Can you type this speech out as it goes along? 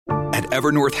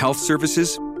Evernorth Health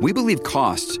Services, we believe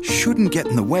costs shouldn't get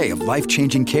in the way of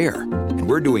life-changing care, and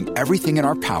we're doing everything in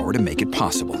our power to make it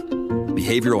possible.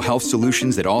 Behavioral health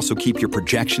solutions that also keep your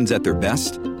projections at their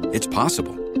best? It's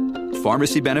possible.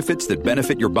 Pharmacy benefits that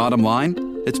benefit your bottom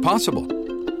line? It's possible.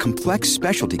 Complex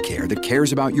specialty care that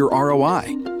cares about your ROI?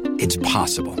 It's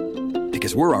possible.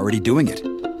 Because we're already doing it.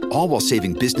 All while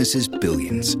saving businesses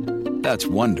billions. That's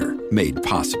Wonder made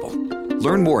possible.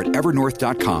 Learn more at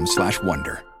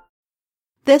evernorth.com/wonder.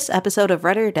 This episode of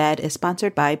Read or Dead is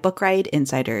sponsored by Book Riot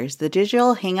Insiders, the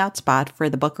digital hangout spot for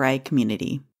the Book Riot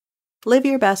community. Live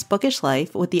your best bookish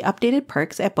life with the updated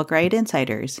perks at Book Riot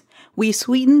Insiders. We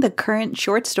sweetened the current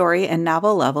short story and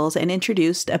novel levels and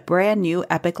introduced a brand new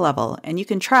epic level, and you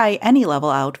can try any level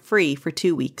out free for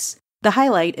 2 weeks. The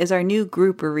highlight is our new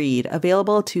group read,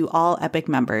 available to all Epic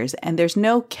members, and there's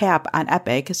no cap on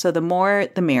Epic, so the more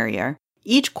the merrier.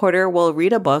 Each quarter, we'll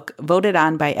read a book voted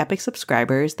on by Epic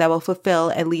subscribers that will fulfill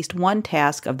at least one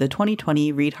task of the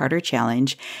 2020 Read Harder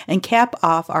Challenge and cap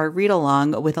off our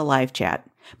read-along with a live chat.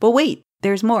 But wait,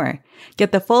 there's more.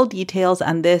 Get the full details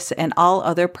on this and all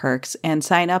other perks and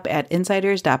sign up at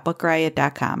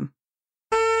insiders.bookriot.com.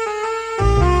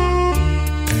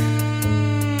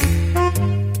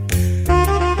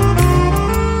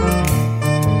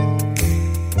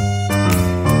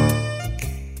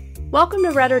 Welcome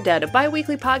to Read or Dead, a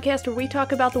bi-weekly podcast where we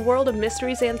talk about the world of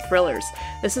mysteries and thrillers.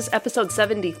 This is episode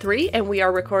 73, and we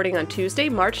are recording on Tuesday,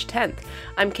 March 10th.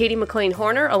 I'm Katie McLean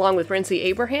Horner, along with Rincey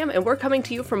Abraham, and we're coming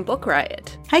to you from Book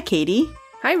Riot. Hi, Katie.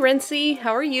 Hi, Rincey.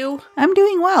 How are you? I'm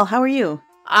doing well. How are you?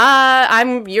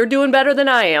 You're doing better than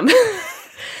I am.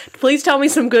 Please tell me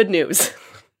some good news.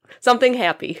 Something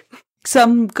happy.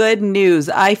 Some good news.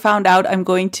 I found out I'm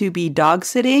going to be dog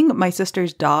sitting my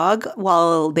sister's dog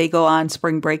while they go on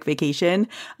spring break vacation.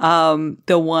 The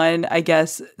one, I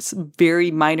guess,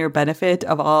 very minor benefit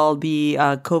of all the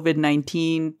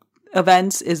COVID-19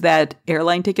 events is that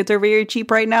airline tickets are very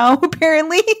cheap right now,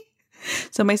 apparently.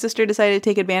 So my sister decided to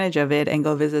take advantage of it and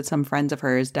go visit some friends of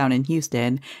hers down in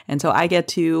Houston. And so I get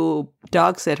to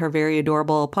dog sit her very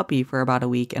adorable puppy for about a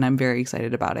week, and I'm very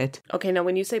excited about it. Okay, now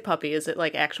when you say puppy, is it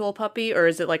like actual puppy, or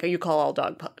is it like you call all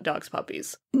dogs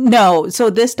puppies? No, so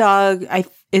this dog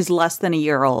is less than a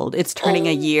year old. It's turning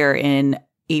a year in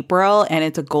April, and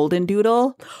it's a golden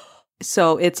doodle.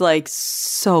 So it's like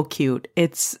so cute.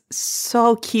 It's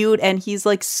so cute. And he's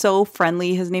like so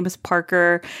friendly. His name is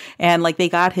Parker. And like they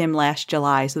got him last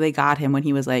July. So they got him when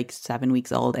he was like 7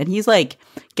 weeks old. And he's like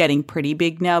getting pretty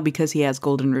big now because he has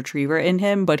golden retriever in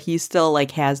him. But he still like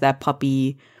has that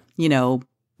puppy,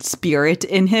 spirit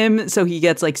in him. So he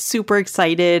gets like super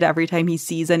excited every time he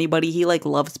sees anybody. He like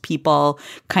loves people,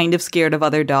 kind of scared of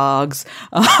other dogs.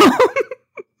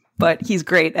 But he's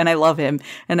great, and I love him,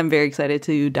 and I'm very excited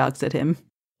to dog sit him.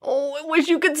 Oh, I wish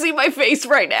you could see my face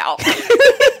right now.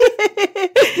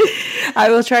 I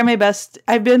will try my best.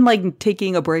 I've been, like,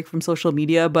 taking a break from social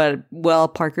media, but while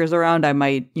Parker's around, I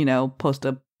might, post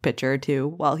a picture or two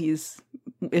while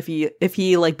if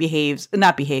he, like,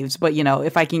 not behaves, but,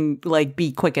 if I can, like,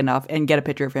 be quick enough and get a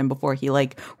picture of him before he,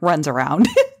 like, runs around.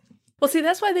 Well, see,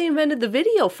 that's why they invented the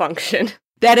video function.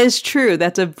 That is true.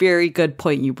 That's a very good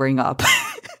point you bring up.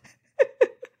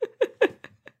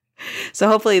 So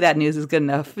hopefully that news is good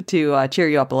enough to cheer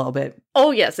you up a little bit.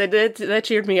 Oh, yes. That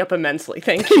cheered me up immensely.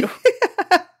 Thank you.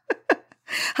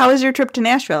 How was your trip to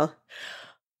Nashville?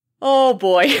 Oh,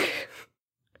 boy.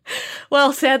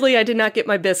 Well, sadly, I did not get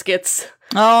my biscuits.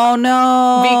 Oh,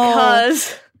 no.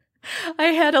 Because I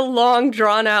had a long,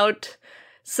 drawn-out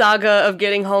saga of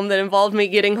getting home that involved me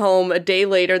getting home a day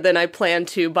later than I planned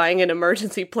to, buying an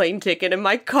emergency plane ticket, and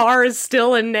my car is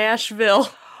still in Nashville.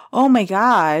 Oh my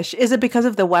gosh. Is it because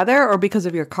of the weather or because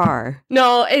of your car?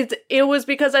 No, it was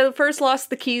because I first lost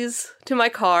the keys to my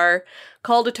car,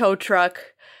 called a tow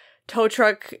truck. Tow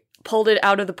truck pulled it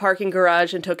out of the parking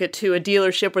garage and took it to a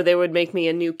dealership where they would make me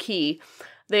a new key.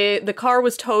 The car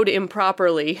was towed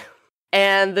improperly,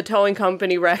 and the towing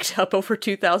company racked up over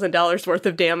 $2,000 worth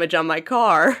of damage on my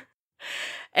car.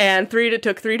 And it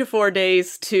took 3 to 4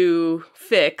 days to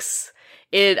fix.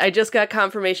 I just got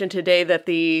confirmation today that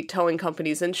the towing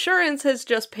company's insurance has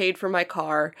just paid for my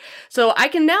car. So I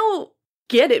can now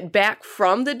get it back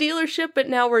from the dealership, but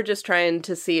now we're just trying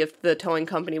to see if the towing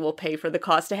company will pay for the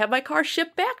cost to have my car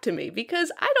shipped back to me,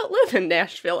 because I don't live in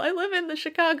Nashville. I live in the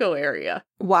Chicago area.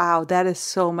 Wow, that is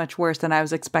so much worse than I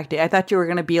was expecting. I thought you were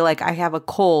going to be like, I have a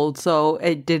cold, so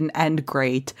it didn't end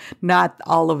great. Not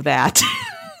all of that.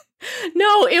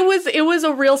 No, it was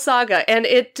a real saga, and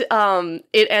it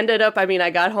ended up, I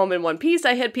got home in one piece.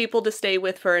 I had people to stay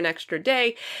with for an extra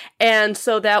day, and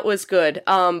so that was good.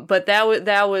 But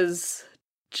that was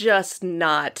just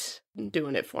not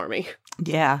doing it for me.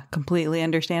 Yeah, completely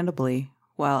understandably.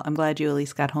 Well, I'm glad you at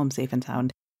least got home safe and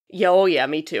sound. Oh yeah,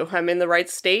 me too. I'm in the right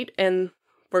state, and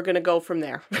we're going to go from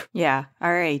there. Yeah.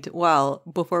 All right. Well,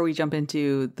 before we jump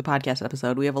into the podcast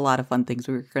episode, we have a lot of fun things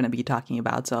we're going to be talking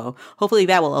about. So hopefully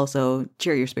that will also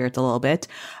cheer your spirits a little bit.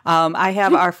 I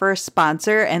have our first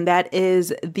sponsor, and that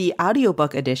is the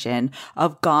audiobook edition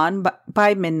of Gone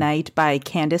by Midnight by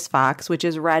Candice Fox, which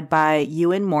is read by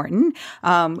Ewan Morton,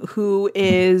 who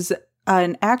is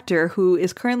an actor who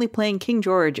is currently playing King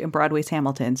George in Broadway's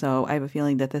Hamilton. So I have a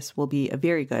feeling that this will be a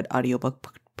very good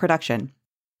audiobook production.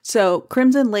 So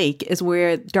Crimson Lake is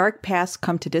where dark pasts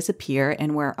come to disappear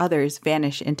and where others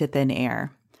vanish into thin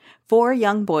air. 4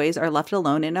 young boys are left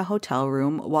alone in a hotel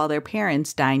room while their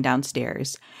parents dine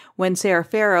downstairs. When Sarah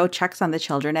Farrow checks on the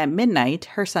children at midnight,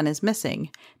 her son is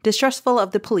missing. Distrustful of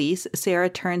the police, Sarah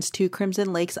turns to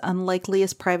Crimson Lake's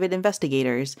unlikeliest private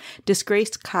investigators,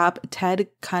 disgraced cop Ted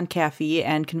Concaffey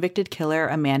and convicted killer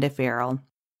Amanda Farrell.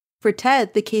 For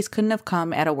Ted, the case couldn't have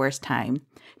come at a worse time.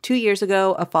 2 years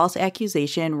ago, a false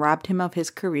accusation robbed him of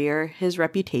his career, his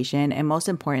reputation, and most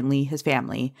importantly, his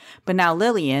family. But now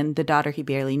Lillian, the daughter he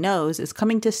barely knows, is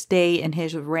coming to stay in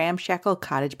his ramshackle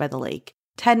cottage by the lake.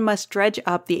 Ted must dredge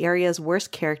up the area's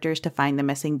worst characters to find the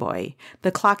missing boy.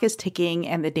 The clock is ticking,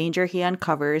 and the danger he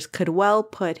uncovers could well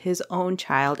put his own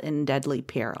child in deadly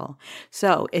peril.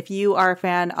 So, if you are a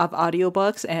fan of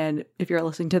audiobooks, and if you're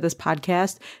listening to this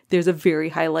podcast, there's a very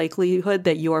high likelihood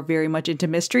that you are very much into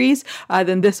mysteries,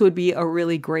 then this would be a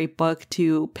really great book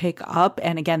to pick up.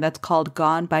 And again, that's called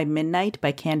Gone by Midnight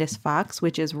by Candice Fox,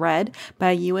 which is read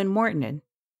by Ewan Morton.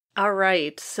 All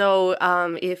right. So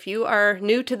if you are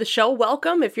new to the show,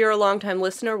 welcome. If you're a longtime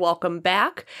listener, welcome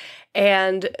back.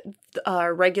 And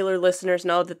our regular listeners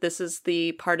know that this is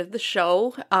the part of the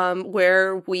show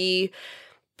where we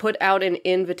put out an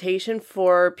invitation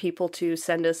for people to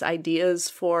send us ideas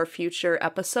for future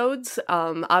episodes.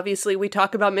 Obviously, we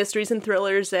talk about mysteries and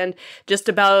thrillers and just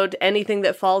about anything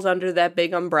that falls under that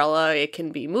big umbrella. It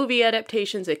can be movie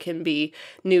adaptations. It can be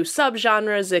new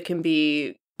subgenres. It can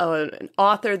be an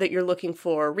author that you're looking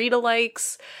for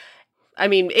read-alikes. I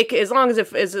mean, as long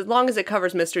as it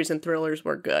covers mysteries and thrillers,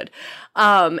 we're good.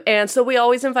 And so we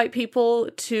always invite people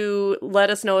to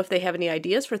let us know if they have any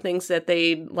ideas for things that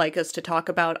they'd like us to talk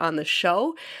about on the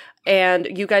show.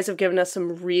 And you guys have given us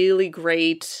some really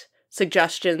great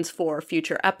suggestions for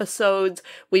future episodes.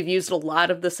 We've used a lot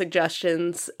of the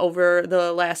suggestions over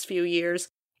the last few years.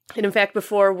 And in fact,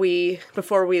 before we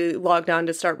logged on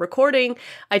to start recording,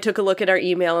 I took a look at our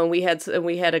email, and we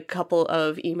had a couple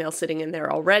of emails sitting in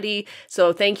there already.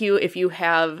 So thank you if you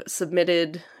have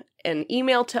submitted an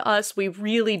email to us. We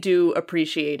really do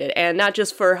appreciate it. And not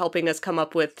just for helping us come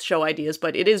up with show ideas,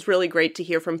 but it is really great to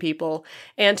hear from people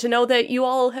and to know that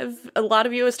a lot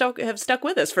of you have stuck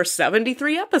with us for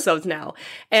 73 episodes now.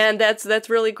 And that's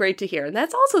really great to hear. And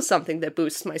that's also something that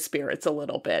boosts my spirits a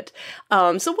little bit.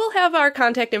 So we'll have our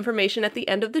contact information at the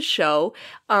end of the show.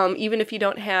 Even if you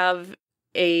don't have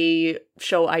a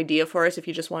show idea for us, if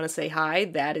you just want to say hi,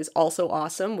 that is also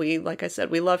awesome. Like I said,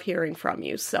 we love hearing from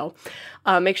you. So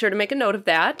make sure to make a note of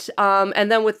that. And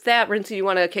then with that, Rincey, you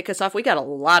want to kick us off? We got a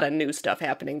lot of new stuff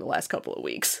happening the last couple of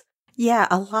weeks. Yeah,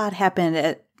 a lot happened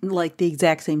at like the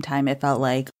exact same time, it felt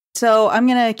like. So I'm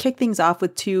going to kick things off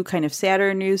with 2 kind of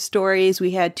sadder news stories.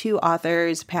 We had 2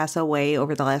 authors pass away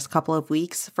over the last couple of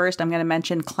weeks. First, I'm going to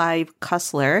mention Clive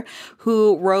Cussler,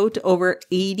 who wrote over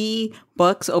 80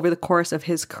 books over the course of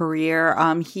his career.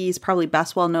 He's probably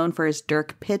best well known for his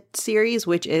Dirk Pitt series,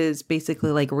 which is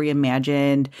basically like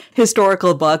reimagined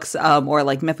historical books or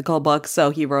like mythical books. So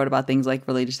he wrote about things like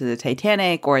related to the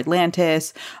Titanic or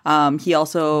Atlantis. He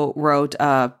also wrote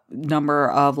a number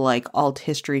of like alt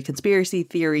history, conspiracy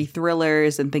theory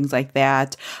thrillers and things like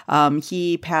that.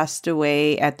 He passed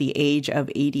away at the age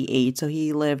of 88. So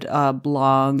he lived a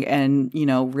long and,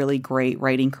 really great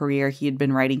writing career. He had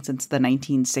been writing since the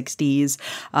 1960s.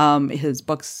 His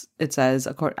books, it says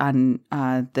on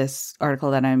this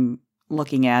article that I'm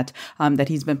looking at, that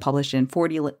he's been published in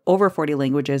over 40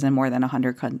 languages in more than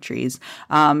 100 countries.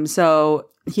 So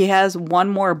he has one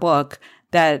more book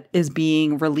that is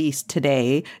being released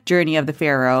today, Journey of the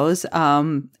Pharaohs.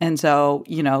 And so,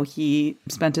 he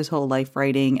spent his whole life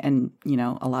writing, and,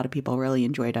 a lot of people really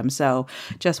enjoyed him. So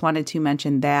just wanted to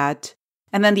mention that.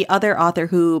 And then the other author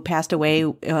who passed away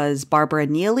was Barbara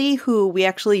Neely, who we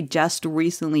actually just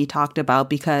recently talked about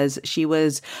because she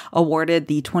was awarded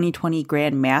the 2020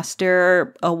 Grand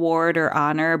Master Award or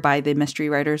honor by the Mystery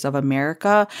Writers of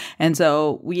America. And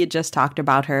so we had just talked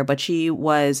about her, but she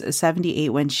was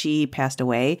 78 when she passed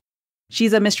away.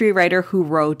 She's a mystery writer who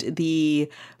wrote the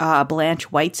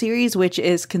Blanche White series, which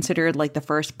is considered like the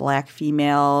first Black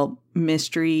female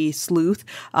mystery sleuth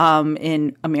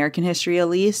in American history, at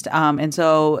least. And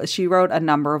so she wrote a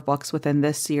number of books within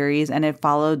this series, and it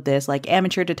followed this like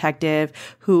amateur detective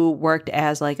who worked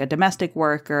as like a domestic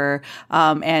worker.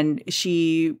 And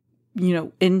she,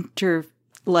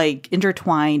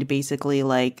 intertwined basically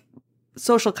like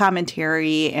social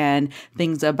commentary and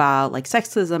things about like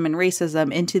sexism and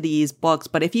racism into these books.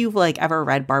 But if you've like ever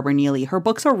read Barbara Neely, her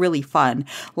books are really fun.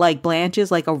 Like Blanche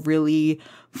is like a really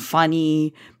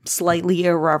funny, slightly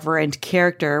irreverent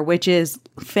character, which is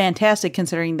fantastic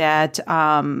considering that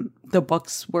the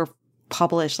books were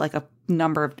published like a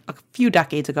few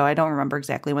decades ago. I don't remember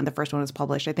exactly when the first one was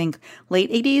published. I think late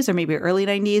 80s or maybe early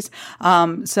 90s.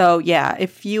 So yeah,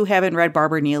 if you haven't read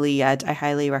Barbara Neely yet, I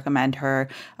highly recommend her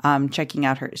checking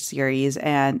out her series.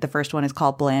 And the first one is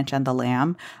called Blanche and the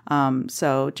Lamb.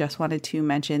 So just wanted to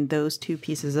mention those two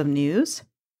pieces of news.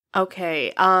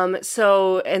 Okay.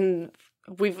 And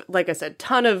we've, like I said,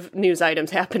 ton of news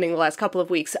items happening the last couple of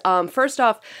weeks. First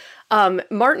off,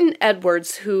 Martin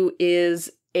Edwards, who is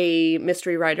a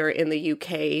mystery writer in the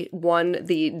UK, won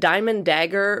the Diamond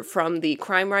Dagger from the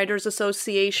Crime Writers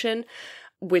Association,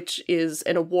 which is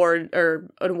an award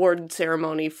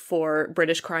ceremony for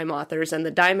British crime authors, and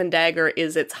the Diamond Dagger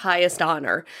is its highest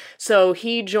honor. So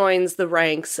he joins the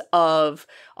ranks of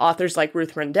authors like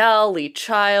Ruth Rendell, Lee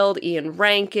Child, Ian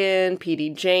Rankin,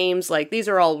 P.D. James. Like, these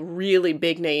are all really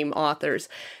big name authors.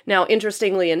 Now,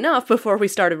 interestingly enough, before we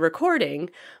started recording,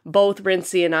 both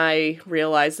Rincey and I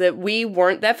realized that we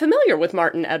weren't that familiar with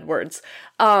Martin Edwards.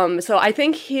 So I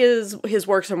think his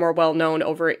works are more well known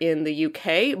over in the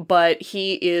UK, but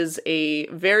he is a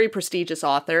very prestigious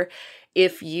author.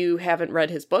 If you haven't read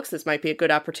his books, this might be a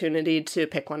good opportunity to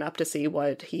pick one up to see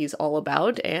what he's all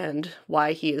about and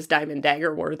why he is Diamond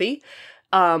Dagger worthy.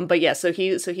 But yeah, so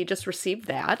he just received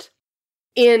that.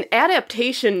 In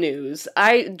adaptation news,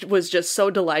 I was just so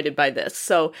delighted by this.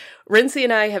 So Rincey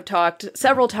and I have talked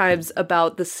several times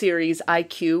about the series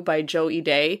IQ by Joe E.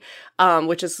 Day,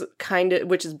 which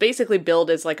is basically billed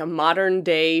as like a modern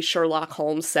day Sherlock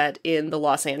Holmes set in the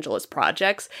Los Angeles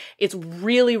projects. It's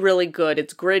really, really good.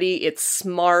 It's gritty, it's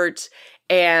smart,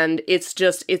 and it's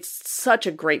such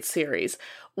a great series.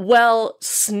 Well,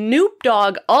 Snoop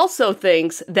Dogg also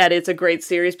thinks that it's a great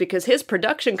series because his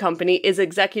production company is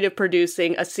executive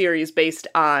producing a series based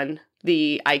on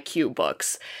the IQ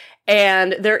books.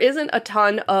 And there isn't a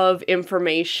ton of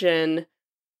information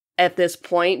at this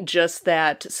point, just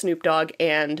that Snoop Dogg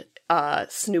and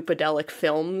Snoopadelic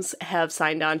Films have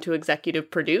signed on to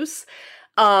executive produce.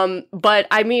 But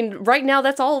I mean, right now,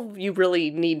 that's all you really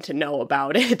need to know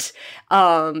about it.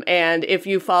 And if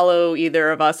you follow either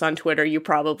of us on Twitter, you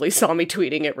probably saw me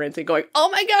tweeting at Rincey going, "Oh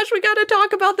my gosh, we gotta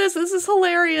talk about this. This is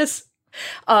hilarious."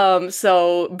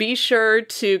 So be sure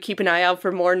to keep an eye out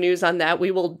for more news on that. We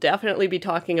will definitely be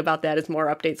talking about that as more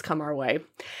updates come our way.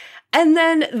 And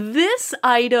then this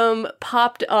item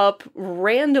popped up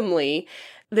randomly.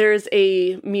 There's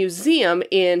a museum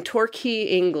in Torquay,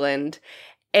 England,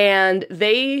 and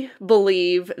they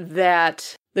believe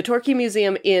that the Torquay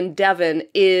Museum in Devon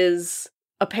is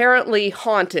apparently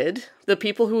haunted. The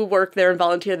people who work there and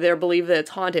volunteer there believe that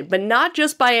it's haunted, but not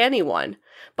just by anyone,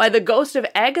 by the ghost of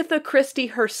Agatha Christie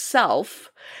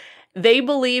herself. They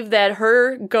believe that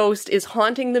her ghost is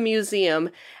haunting the museum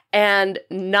and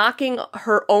knocking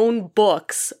her own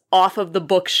books off of the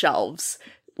bookshelves,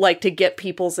 like to get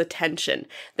people's attention.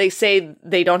 They say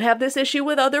they don't have this issue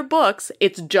with other books.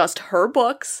 It's just her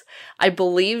books. I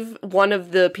believe one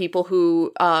of the people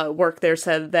who work there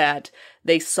said that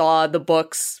they saw the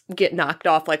books get knocked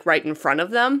off like right in front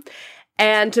of them.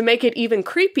 And to make it even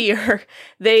creepier,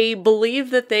 they believe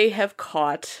that they have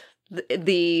caught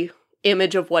the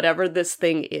image of whatever this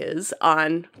thing is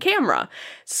on camera.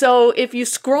 So if you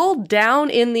scroll down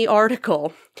in the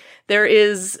article,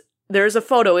 there's a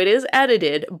photo. It is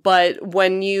edited, but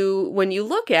when you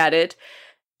look at it,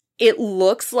 it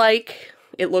looks like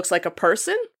a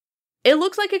person. It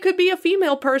looks like it could be a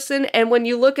female person, and when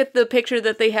you look at the picture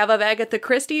that they have of Agatha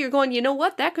Christie, you're going, you know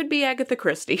what? That could be Agatha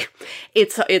Christie.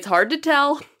 It's hard to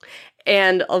tell,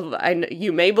 and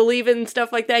you may believe in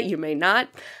stuff like that, you may not.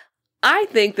 I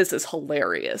think this is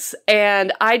hilarious,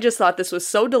 and I just thought this was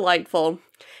so delightful,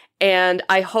 and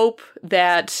I hope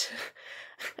that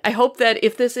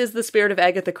if this is the spirit of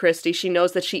Agatha Christie, she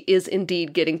knows that she is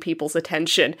indeed getting people's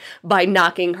attention by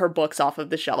knocking her books off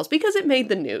of the shelves, because it made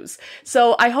the news.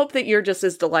 So I hope that you're just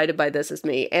as delighted by this as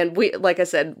me. And we, like I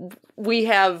said, we'll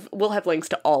have links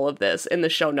to all of this in the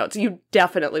show notes. You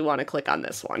definitely want to click on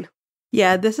this one.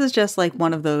 Yeah, this is just like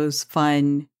one of those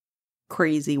fun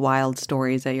crazy, wild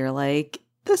stories that you're like,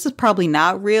 this is probably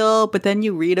not real. But then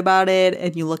you read about it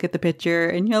and you look at the picture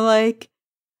and you're like,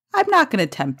 I'm not going to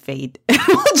tempt fate.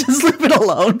 We'll just leave it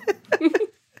alone.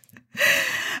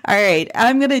 All right,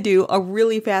 I'm going to do a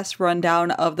really fast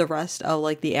rundown of the rest of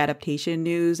like the adaptation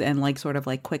news and like sort of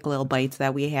like quick little bites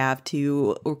that we have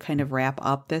to kind of wrap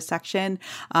up this section.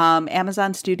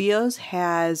 Amazon Studios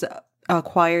has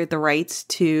acquired the rights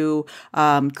to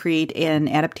create an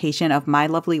adaptation of My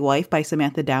Lovely Wife by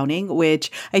Samantha Downing,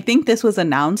 which I think this was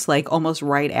announced like almost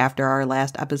right after our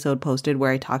last episode posted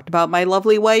where I talked about My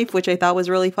Lovely Wife, which I thought was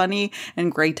really funny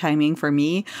and great timing for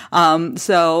me. And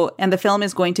the film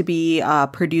is going to be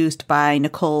produced by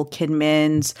Nicole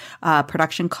Kidman's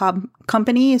production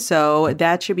company. So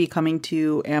that should be coming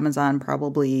to Amazon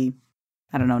probably,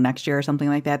 I don't know, next year or something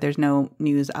like that. There's no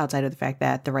news outside of the fact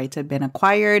that the rights have been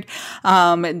acquired.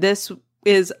 This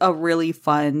is a really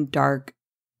fun, dark,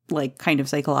 like kind of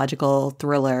psychological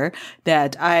thriller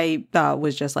that I thought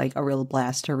was just like a real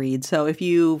blast to read. So if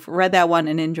you've read that one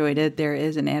and enjoyed it, there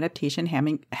is an adaptation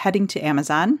heading to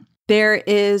Amazon. There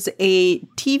is a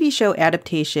TV show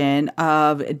adaptation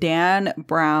of Dan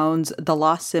Brown's The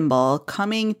Lost Symbol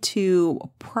coming to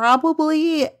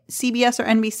probably CBS or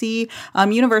NBC.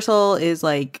 Universal is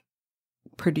like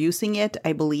producing it,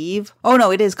 I believe. Oh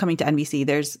no, it is coming to NBC.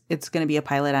 It's going to be a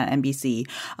pilot on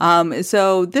NBC.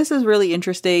 So this is really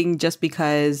interesting just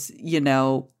because, you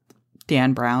know,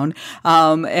 Dan Brown.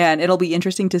 And it'll be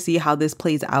interesting to see how this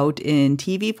plays out in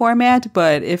TV format.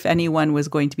 But if anyone was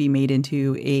going to be made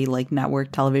into a like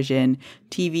network television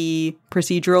TV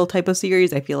procedural type of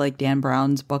series, I feel like Dan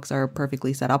Brown's books are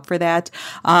perfectly set up for that.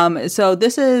 So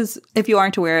this is, if you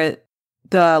aren't aware,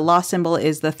 The Lost Symbol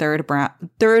is the third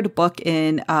book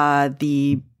in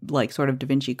the like sort of Da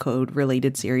Vinci Code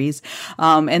related series.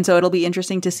 And so it'll be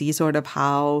interesting to see sort of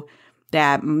how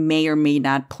that may or may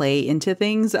not play into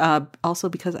things. Also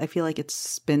because I feel like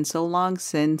it's been so long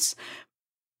since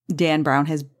Dan Brown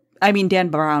is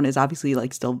obviously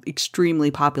like still extremely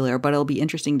popular, but it'll be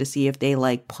interesting to see if they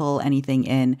like pull anything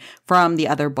in from the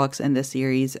other books in this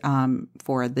series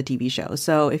for the TV show.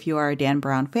 So if you are a Dan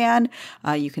Brown fan,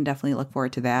 you can definitely look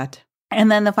forward to that. And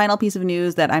then the final piece of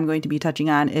news that I'm going to be touching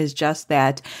on is just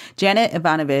that Janet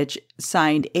Evanovich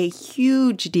signed a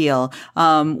huge deal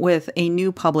with a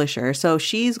new publisher. So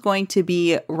she's going to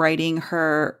be writing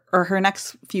her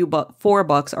next 4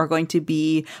 books are going to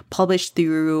be published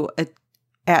through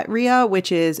Atria,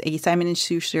 which is a Simon &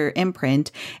 Schuster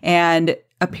imprint. And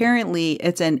apparently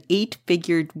it's an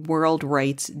 8-figure world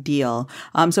rights deal.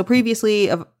 So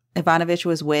previously Evanovich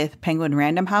was with Penguin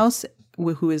Random House,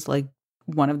 who is like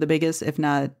one of the biggest, if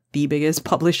not the biggest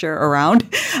publisher around,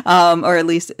 or at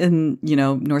least in, you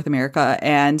know, North America.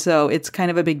 And so it's kind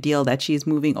of a big deal that she's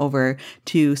moving over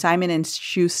to Simon &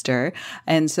 Schuster.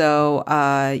 And so,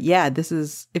 this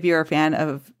is, if you're a fan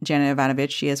of Janet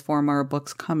Evanovich, she has 4 more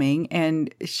books coming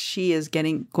and she is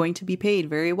going to be paid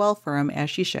very well for them, as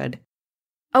she should.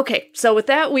 Okay, so with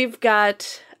that, we've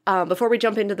got... before we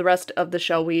jump into the rest of the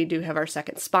show, we do have our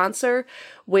second sponsor,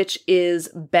 which is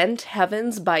Bent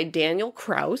Heavens by Daniel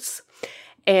Kraus.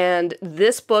 And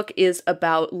this book is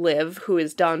about Liv, who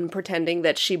is done pretending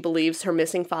that she believes her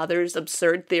missing father's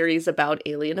absurd theories about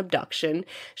alien abduction.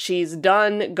 She's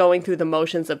done going through the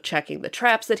motions of checking the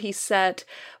traps that he set,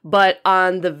 but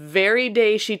on the very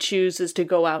day she chooses to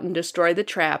go out and destroy the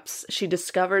traps, she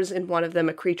discovers in one of them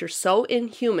a creature so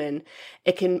inhuman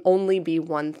it can only be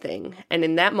one thing. And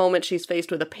in that moment, she's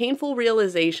faced with a painful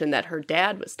realization that her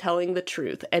dad was telling the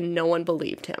truth and no one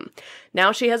believed him.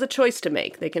 Now she has a choice to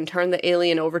make. They can turn the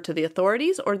alien over to the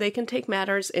authorities, or they can take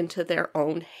matters into their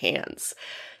own hands.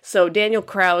 So Daniel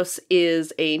Kraus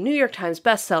is a New York Times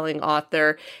bestselling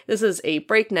author. This is a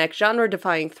breakneck,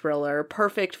 genre-defying thriller,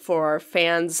 perfect for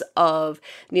fans of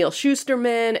Neal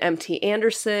Shusterman, M.T.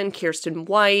 Anderson, Kirsten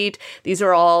White. These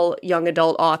are all young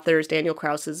adult authors. Daniel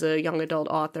Kraus is a young adult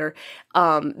author.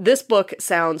 This book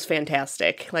sounds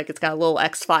fantastic. Like, it's got a little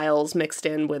X-Files mixed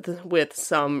in with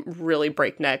some really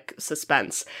breakneck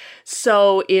suspense.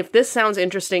 So if this sounds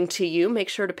interesting to you, make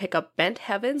sure to pick up Bent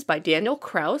Heavens by Daniel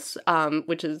Kraus,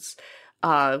 which is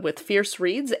with Fierce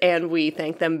Reads, and we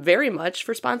thank them very much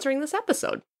for sponsoring this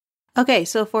episode. Okay,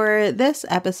 so for this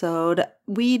episode,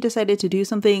 we decided to do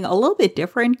something a little bit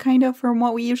different kind of from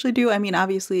what we usually do. I mean,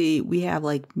 obviously, we have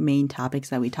like main topics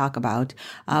that we talk about,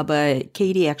 but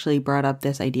Katie actually brought up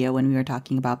this idea when we were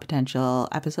talking about potential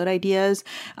episode ideas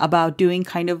about doing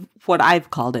kind of what I've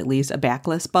called at least a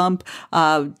backlist bump,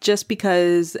 just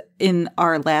because in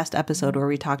our last episode where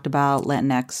we talked about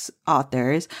Latinx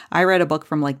authors, I read a book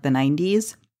from like the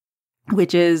 90s.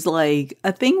 which is like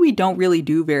a thing we don't really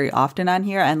do very often on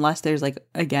here unless there's like,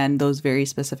 again, those very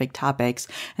specific topics.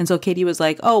 And so Katie was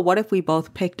like, oh, what if we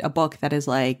both picked a book that is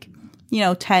like,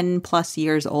 10 plus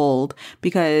years old?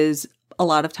 Because a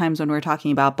lot of times when we're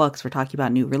talking about books, we're talking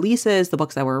about new releases. The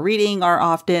books that we're reading are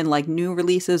often like new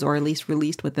releases, or at least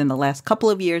released within the last couple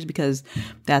of years, because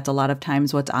that's a lot of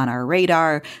times what's on our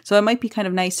radar. So it might be kind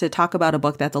of nice to talk about a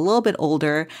book that's a little bit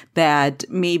older that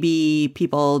maybe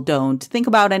people don't think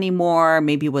about anymore,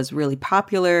 maybe was really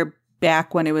popular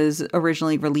back when it was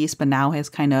originally released, but now has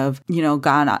kind of,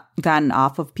 gotten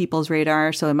off of people's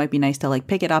radar. So it might be nice to like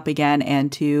pick it up again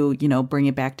and to, bring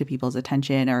it back to people's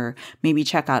attention, or maybe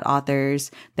check out authors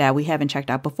that we haven't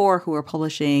checked out before who were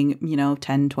publishing,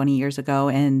 10, 20 years ago,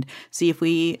 and see if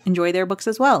we enjoy their books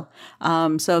as well.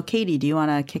 So Katie, do you want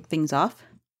to kick things off?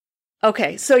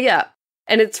 Okay. So yeah.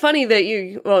 And it's funny that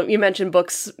you mentioned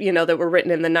books, that were written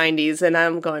in the 90s, and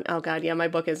I'm going, oh God, yeah, my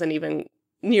book isn't even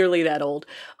nearly that old.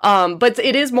 But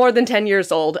it is more than 10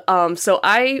 years old. So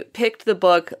I picked the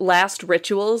book Last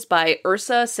Rituals by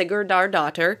Yrsa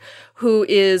Sigurdardóttir, who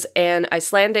is an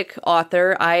Icelandic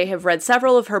author. I have read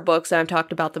several of her books, and I've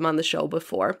talked about them on the show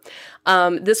before.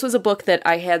 This was a book that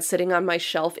I had sitting on my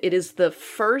shelf. It is the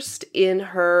first in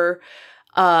her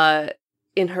Thora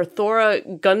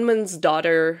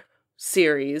Guðmundsdóttir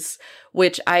series,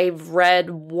 which I've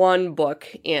read one book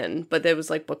in, but there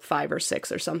was like book 5 or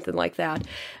 6 or something like that.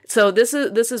 So this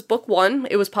is book 1.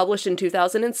 It was published in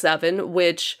 2007,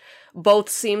 which both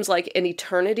seems like an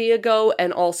eternity ago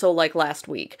and also like last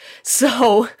week.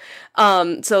 So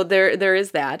there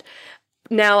is that.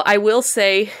 Now I will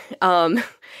say,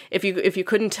 if you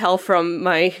couldn't tell from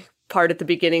my part at the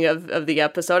beginning of the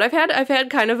episode, I've had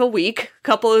kind of a week,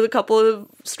 couple of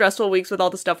stressful weeks with all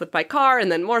the stuff with my car,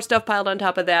 and then more stuff piled on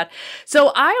top of that.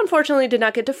 So I unfortunately did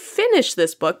not get to finish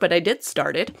this book, but I did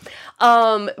start it.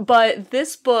 But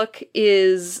this book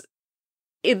is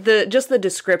the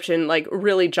description like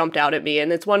really jumped out at me,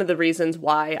 and it's one of the reasons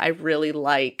why I really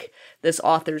like this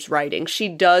author's writing. She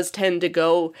does tend to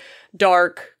go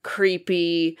dark,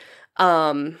 creepy,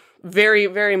 very,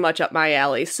 very much up my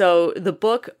alley. So the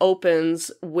book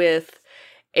opens with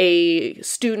a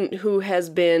student who has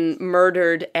been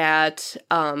murdered at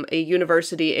a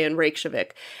university in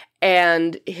Reykjavik,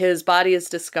 and his body is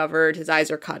discovered. His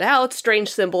eyes are cut out. Strange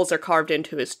symbols are carved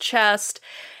into his chest,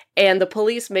 and the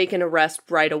police make an arrest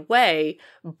right away,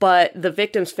 but the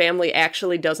victim's family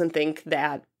actually doesn't think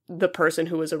that the person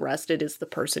who was arrested is the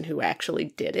person who actually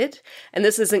did it. And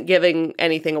this isn't giving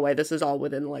anything away. This is all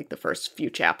within like the first few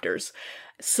chapters.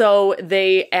 So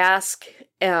they ask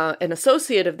an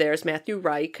associate of theirs, Matthew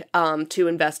Reich, to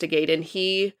investigate. And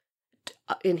he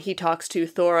talks to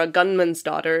Thora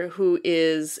Guðmundsdóttir, who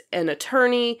is an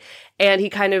attorney, and he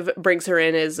kind of brings her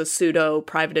in as a pseudo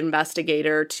private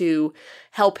investigator to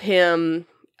help him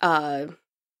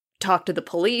talk to the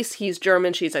police. He's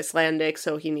German, she's Icelandic,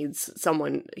 so he needs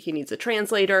a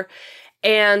translator.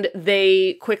 And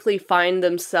they quickly find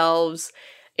themselves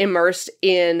immersed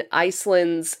in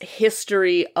Iceland's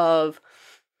history of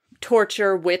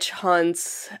torture, witch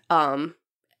hunts,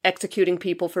 executing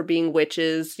people for being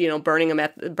witches, burning them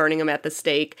at the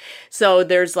stake. So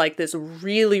there's like this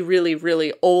really, really,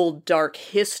 really old, dark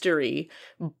history,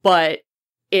 but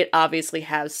it obviously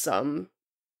has some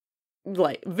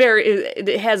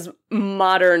it has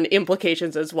modern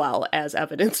implications as well, as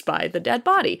evidenced by the dead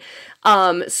body.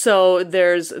 So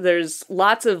there's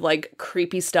lots of like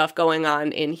creepy stuff going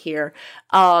on in here.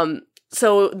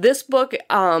 So this book,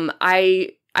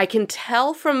 I can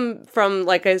tell from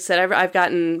like I said, I've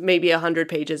gotten maybe 100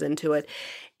 pages into it.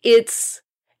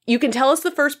 You can tell it's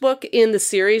the first book in the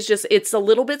series, just it's a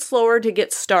little bit slower to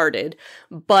get started,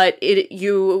 but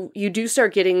you do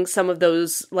start getting some of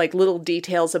those like little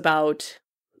details about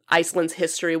Iceland's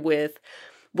history with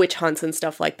witch hunts and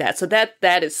stuff like that. So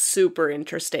that is super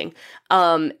interesting.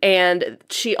 And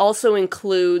she also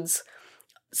includes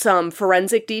some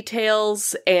forensic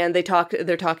details, and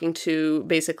they're talking to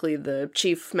basically the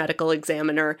chief medical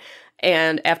examiner,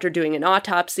 and after doing an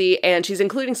autopsy, and she's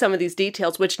including some of these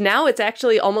details, which now it's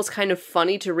actually almost kind of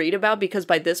funny to read about, because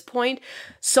by this point,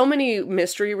 so many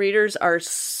mystery readers are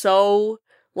so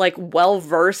like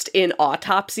well-versed in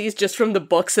autopsies just from the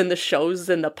books and the shows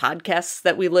and the podcasts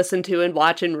that we listen to and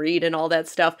watch and read and all that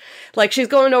stuff. Like, she's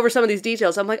going over some of these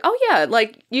details. I'm like, oh yeah,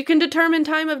 like you can determine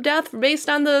time of death based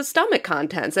on the stomach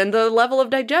contents and the level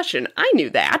of digestion. I knew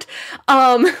that.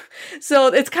 So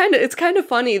it's kind of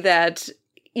funny that,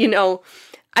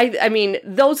 I mean,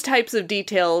 those types of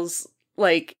details,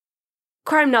 like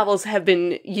crime novels have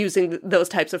been using those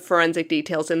types of forensic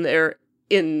details in the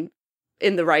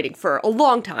writing for a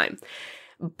long time.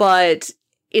 But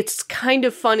it's kind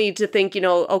of funny to think,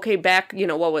 okay, back,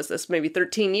 what was this, maybe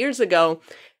 13 years ago,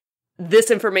 this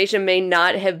information may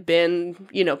not have been,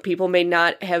 people may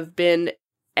not have been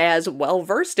as well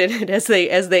versed in it as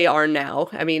they are now.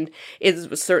 I mean, it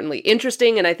was certainly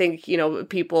interesting, and I think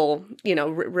people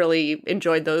really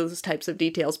enjoyed those types of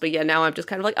details. But yeah, now I'm just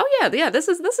kind of like, oh yeah, this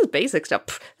is basic stuff.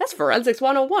 Pff, that's forensics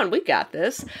 101. We got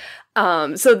this.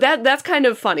 So that's kind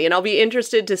of funny, and I'll be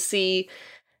interested to see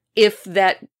if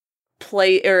that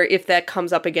if that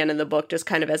comes up again in the book, just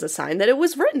kind of as a sign that it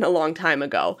was written a long time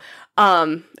ago.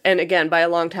 And again, by a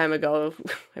long time ago,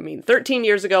 I mean 13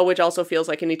 years ago, which also feels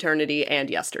like an eternity, and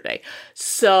yesterday.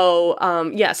 So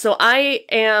so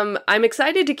I'm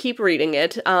excited to keep reading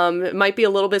it. It might be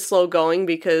a little bit slow going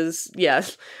because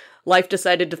life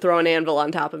decided to throw an anvil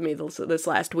on top of me this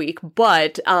last week,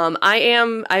 but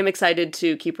I'm excited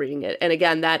to keep reading it. And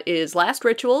again, that is Last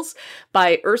Rituals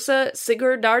by Yrsa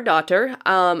Sigurðardóttir.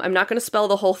 I'm not going to spell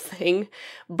the whole thing,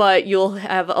 but you'll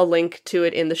have a link to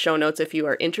it in the show notes if you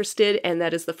are interested. And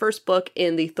that is the first book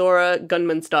in the Thora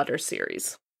Guðmundsdóttir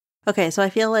series. Okay, so I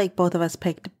feel like both of us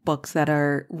picked books that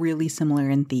are really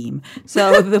similar in theme.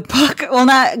 So the book,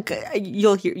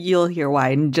 you'll hear why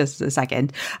in just a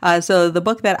second. So the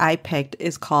book that I picked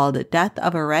is called Death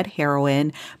of a Red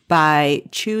Heroine by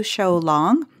Chu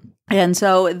Shou-long. And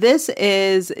so this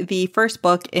is the first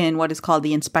book in what is called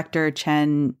the Inspector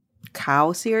Chen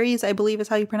Cao series, I believe is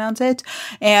how you pronounce it.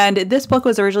 And this book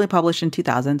was originally published in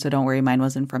 2000, so don't worry, mine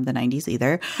wasn't from the 90s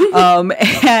either.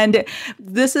 And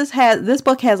this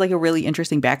book has like a really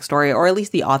interesting backstory, or at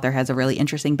least the author has a really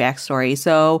interesting backstory.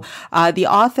 So the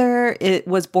author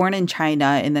was born in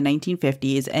China in the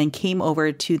 1950s and came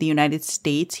over to the United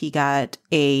States. He got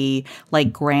a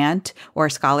grant or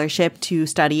scholarship to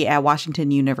study at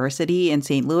Washington University in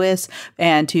St. Louis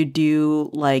and to do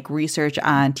research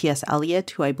on T.S.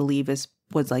 Eliot, who I believe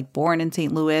was born in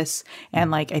St. Louis,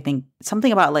 and I think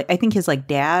something about I think his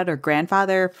dad or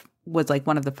grandfather was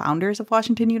one of the founders of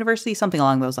Washington University, something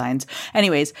along those lines.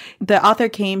 Anyways, the author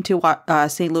came to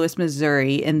St. Louis,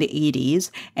 Missouri in the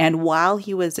 80s, and while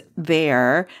he was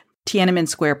there, Tiananmen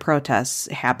Square protests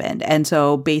happened. And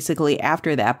so basically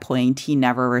after that point, he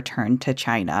never returned to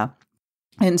China.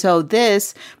 And so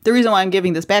the reason why I'm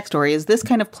giving this backstory is this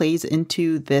kind of plays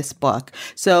into this book.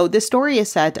 So this story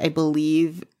is set, I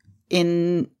believe,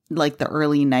 in the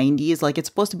early 90s. It's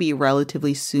supposed to be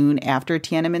relatively soon after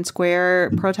Tiananmen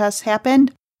Square protests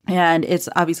happened. And it's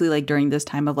obviously during this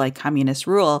time of communist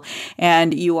rule.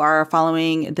 And you are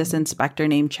following this inspector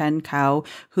named Chen Cao,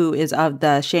 who is of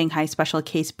the Shanghai Special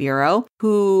Case Bureau,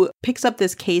 who picks up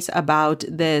this case about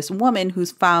this woman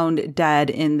who's found dead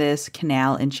in this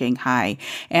canal in Shanghai.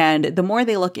 And the more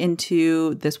they look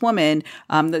into this woman,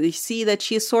 they see that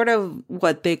she's sort of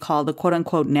what they call the quote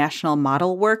unquote national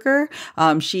model worker.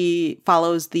 She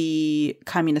follows the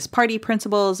Communist Party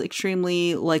principles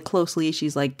extremely closely.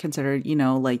 She's considered,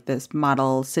 this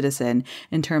model citizen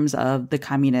in terms of the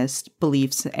communist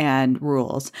beliefs and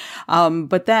rules.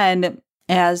 But then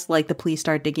as the police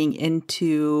start digging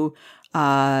into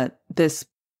this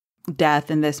death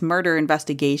and this murder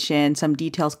investigation, some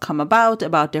details come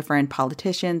about different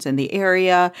politicians in the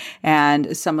area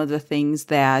and some of the things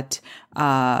that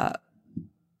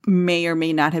may or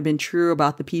may not have been true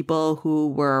about the people who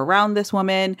were around this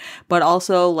woman, but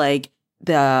also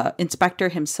the inspector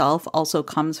himself also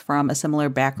comes from a similar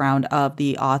background of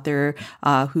the author,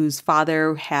 whose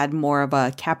father had more of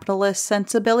a capitalist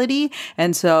sensibility.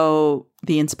 And so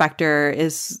the inspector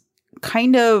is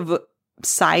kind of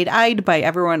side-eyed by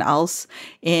everyone else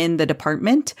in the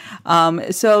department.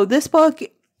 So this book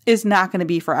is not going to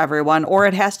be for everyone, or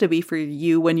it has to be for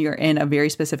you when you're in a very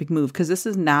specific mood, because this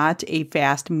is not a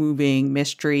fast-moving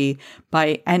mystery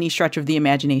by any stretch of the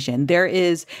imagination. There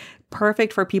is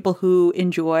perfect for people who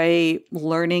enjoy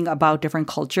learning about different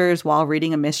cultures while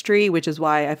reading a mystery, which is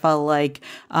why I felt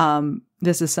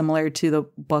this is similar to the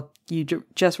book you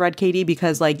just read, Katie,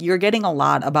 because you're getting a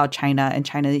lot about China and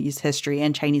Chinese history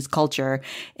and Chinese culture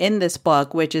in this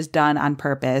book, which is done on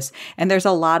purpose. And there's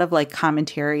a lot of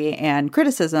commentary and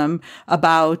criticism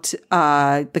about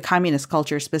the communist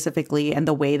culture specifically and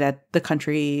the way that the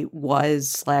country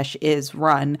was/is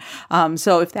run.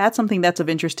 So if that's something that's of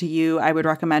interest to you, I would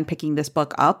recommend picking this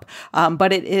book up.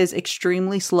 But it is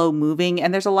extremely slow moving,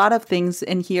 and there's a lot of things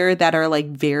in here that are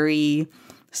very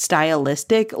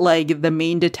stylistic. Like the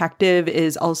main detective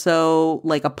is also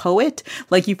like a poet.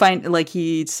 Like you find, like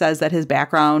he says that his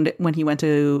background when he went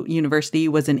to university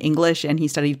was in English and he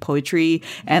studied poetry.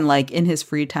 And like in his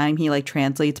free time, he like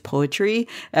translates poetry.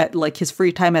 At like his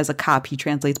free time as a cop, he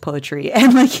translates poetry.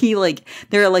 And like he like,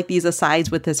 there are like these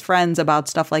asides with his friends about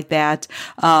stuff like that.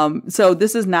 So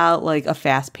this is not like a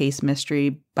fast paced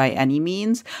mystery by any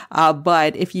means.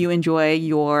 But if you enjoy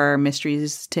your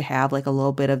mysteries to have like a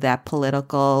little bit of that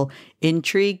political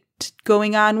intrigue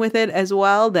going on with it as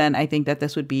well, then I think that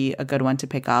this would be a good one to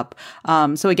pick up.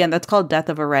 So again, that's called Death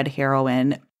of a Red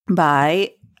Heroine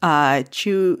by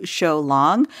Chu Shou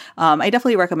Long. I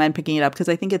definitely recommend picking it up because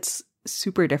I think it's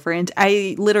super different.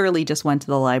 I literally just went to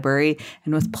the library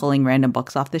and was pulling random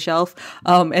books off the shelf.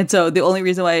 And so the only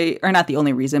reason why, or not the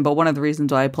only reason, but one of the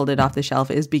reasons why I pulled it off the shelf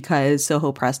is because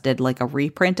Soho Press did like a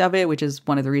reprint of it, which is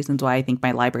one of the reasons why I think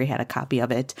my library had a copy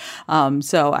of it.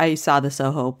 So I saw the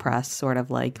Soho Press sort of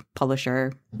like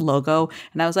publisher logo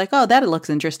and I was like, oh, that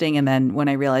looks interesting. And then when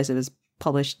I realized it was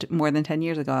published more than 10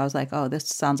 years ago, I was like, oh, this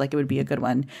sounds like it would be a good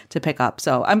one to pick up.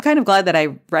 So I'm kind of glad that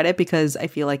I read it because I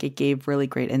feel like it gave really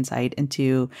great insight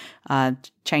into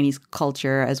Chinese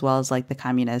culture as well as like the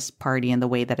Communist Party and the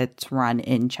way that it's run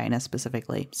in China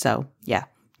specifically. So yeah,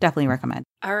 definitely recommend.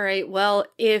 All right. Well,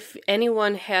 if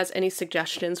anyone has any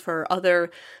suggestions for other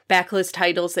backlist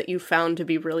titles that you found to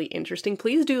be really interesting,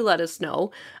 please do let us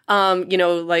know.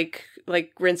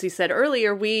 Like Rincy said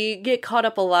earlier, we get caught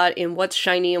up a lot in what's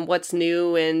shiny and what's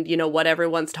new and, what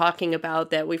everyone's talking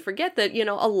about, that we forget that,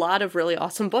 a lot of really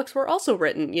awesome books were also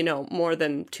written, more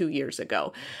than 2 years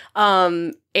ago.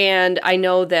 And I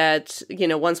know that,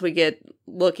 once we get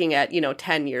looking at,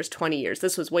 10 years, 20 years,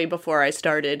 this was way before I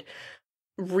started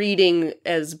reading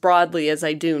as broadly as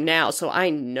I do now. So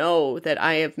I know that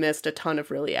I have missed a ton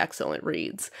of really excellent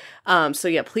reads. So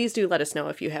yeah, please do let us know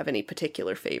if you have any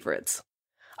particular favorites.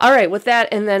 All right, with that,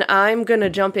 and then I'm going to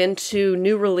jump into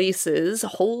new releases.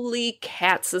 Holy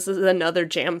cats, this is another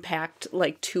jam-packed,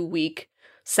 2-week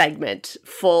segment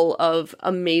full of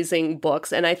amazing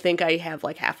books, and I think I have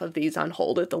half of these on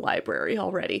hold at the library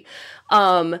already.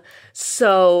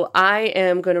 So I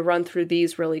am going to run through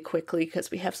these really quickly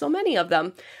because we have so many of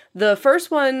them. The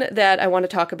first one that I want to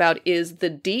talk about is The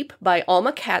Deep by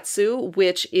Alma Katsu,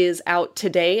 which is out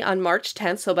today on March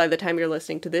 10th. So by the time you're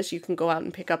listening to this, you can go out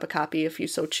and pick up a copy if you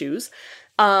so choose.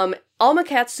 Alma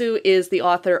Katsu is the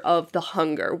author of The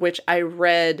Hunger, which I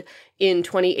read in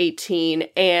 2018,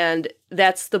 and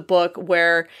that's the book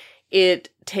where it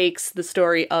takes the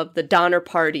story of the Donner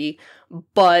Party,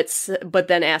 but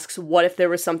then asks, what if there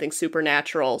was something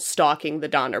supernatural stalking the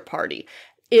Donner Party?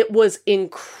 It was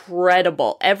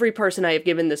incredible. Every person I have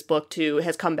given this book to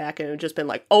has come back and just been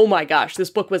like, oh my gosh, this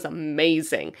book was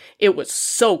amazing. It was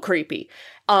so creepy.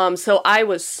 So I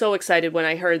was so excited when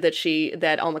I heard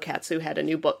that Alma Katsu had a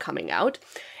new book coming out.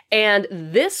 And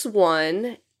this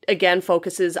one, again,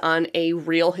 focuses on a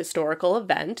real historical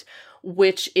event,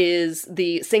 which is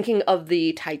the sinking of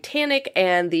the Titanic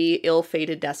and the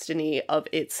ill-fated destiny of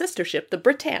its sister ship, the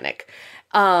Britannic.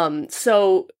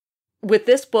 So with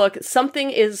this book, something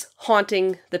is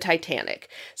haunting the Titanic.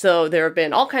 So there have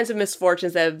been all kinds of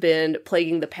misfortunes that have been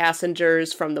plaguing the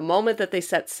passengers from the moment that they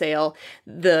set sail.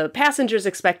 The passengers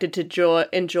expected to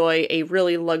enjoy a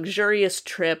really luxurious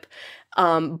trip,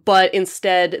 but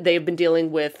instead they've been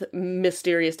dealing with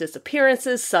mysterious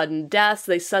disappearances, sudden deaths.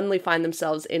 They suddenly find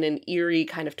themselves in an eerie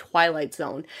kind of twilight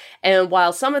zone. And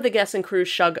while some of the guests and crew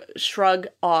shrug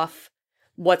off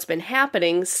what's been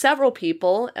happening, several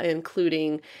people,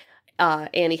 including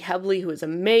Annie Hebley, who is a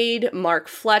maid, Mark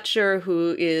Fletcher,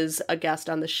 who is a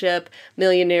guest on the ship,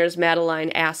 millionaires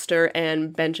Madeline Astor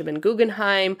and Benjamin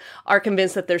Guggenheim, are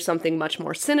convinced that there's something much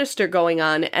more sinister going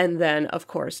on, and then, of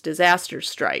course, disaster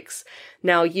strikes.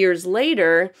 Now, years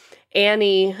later,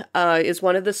 Annie is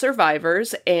one of the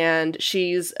survivors, and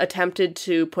she's attempted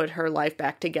to put her life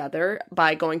back together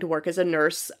by going to work as a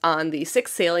nurse on the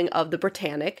sixth sailing of the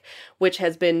Britannic, which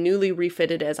has been newly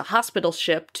refitted as a hospital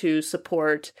ship to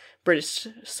support British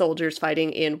soldiers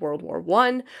fighting in World War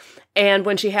I. And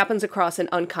when she happens across an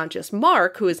unconscious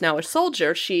Mark, who is now a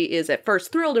soldier, she is at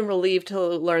first thrilled and relieved to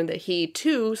learn that he,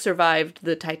 too, survived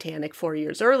the Titanic 4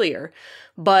 years earlier.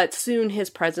 But soon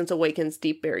his presence awakens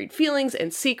deep-buried feelings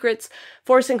and secrets,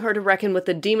 forcing her to reckon with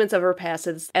the demons of her past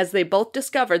as they both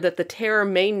discover that the terror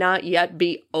may not yet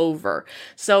be over.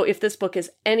 So if this book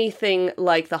is anything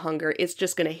like The Hunger, it's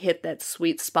just going to hit that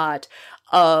sweet spot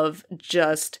of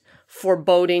just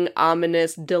foreboding,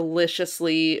 ominous,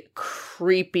 deliciously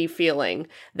creepy feeling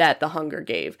that The Hunger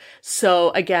gave. So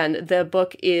again, the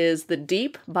book is The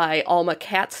Deep by Alma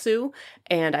Katsu,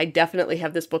 and I definitely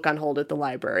have this book on hold at the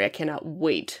library. I cannot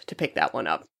wait to pick that one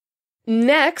up.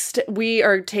 Next, we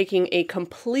are taking a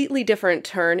completely different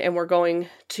turn, and we're going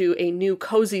to a new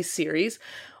cozy series,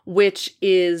 which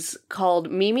is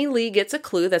called Mimi Lee Gets a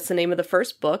Clue. That's the name of the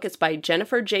first book. It's by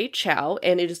Jennifer J. Chow,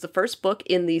 and it is the first book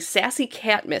in the Sassy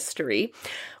Cat mystery,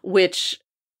 which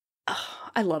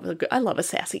I love a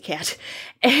sassy cat.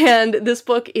 And this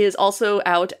book is also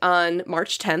out on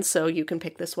March 10th, so you can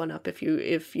pick this one up if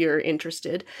you're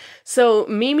interested. So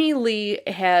Mimi Lee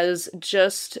has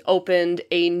just opened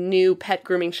a new pet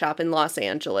grooming shop in Los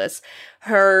Angeles.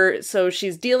 So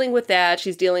she's dealing with that.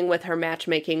 She's dealing with her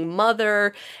matchmaking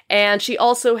mother, and she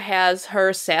also has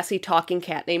her sassy talking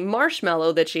cat named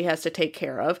Marshmallow that she has to take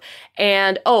care of.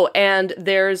 And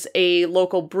there's a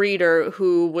local breeder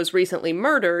who was recently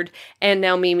murdered, and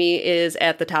now Mimi is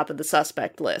at the top of the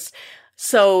suspect list.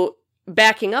 So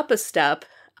backing up a step,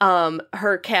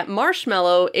 her cat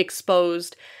Marshmallow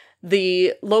exposed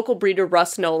the local breeder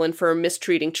Russ Nolan for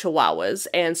mistreating chihuahuas,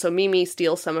 and so Mimi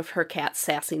steals some of her cat's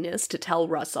sassiness to tell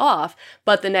Russ off,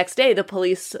 but the next day the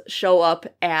police show up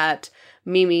at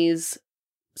Mimi's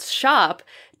shop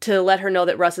to let her know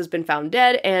that Russ has been found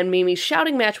dead, and Mimi's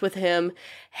shouting match with him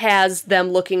has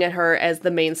them looking at her as the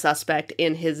main suspect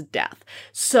in his death.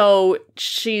 So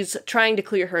she's trying to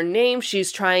clear her name,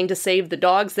 she's trying to save the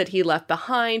dogs that he left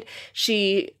behind,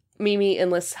 Mimi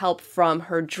enlists help from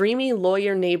her dreamy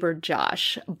lawyer neighbor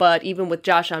Josh, but even with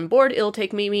Josh on board, it'll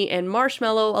take Mimi and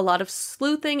Marshmallow a lot of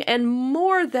sleuthing and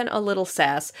more than a little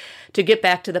sass to get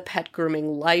back to the pet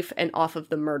grooming life and off of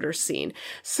the murder scene.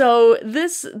 So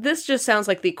this just sounds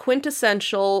like the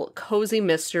quintessential cozy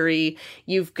mystery.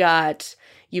 You've got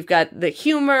the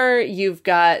humor, you've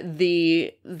got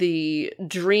the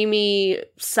dreamy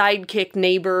sidekick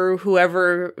neighbor,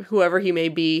 whoever he may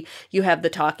be, you have the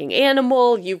talking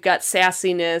animal, you've got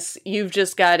sassiness, you've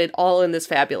just got it all in this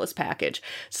fabulous package.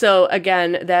 So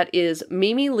again, that is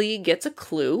Mimi Lee Gets a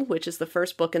Clue, which is the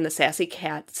first book in the Sassy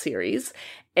Cat series,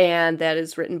 and that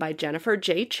is written by Jennifer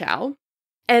J. Chow.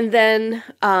 And then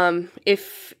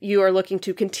if you are looking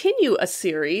to continue a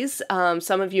series,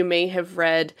 some of you may have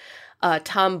read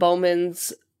Tom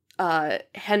Bowman's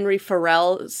Henry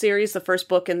Farrell series. The first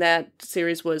book in that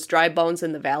series was Dry Bones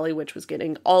in the Valley, which was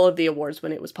getting all of the awards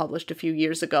when it was published a few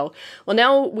years ago. Well,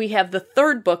 now we have the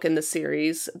third book in the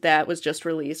series that was just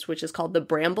released, which is called The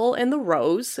Bramble and the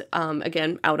Rose,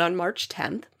 again, out on March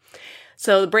 10th.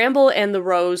 So The Bramble and the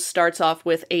Rose starts off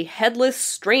with a headless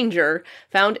stranger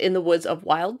found in the woods of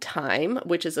Wild Thyme,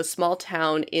 which is a small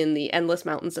town in the Endless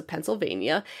Mountains of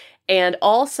Pennsylvania, and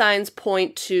all signs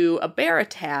point to a bear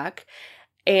attack,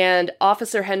 and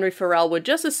Officer Henry Farrell would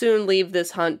just as soon leave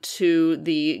this hunt to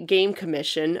the Game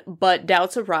Commission, but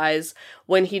doubts arise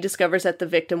when he discovers that the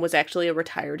victim was actually a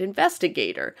retired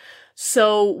investigator.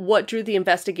 So what drew the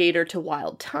investigator to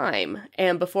Wild Thyme?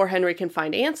 And before Henry can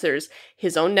find answers,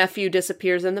 his own nephew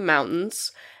disappears in the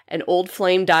mountains, an old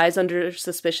flame dies under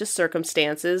suspicious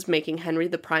circumstances, making Henry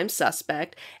the prime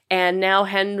suspect, and now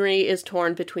Henry is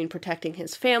torn between protecting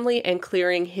his family and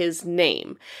clearing his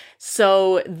name.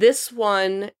 So this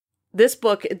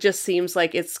book, it just seems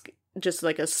like it's just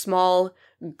like a small,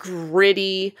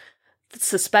 gritty,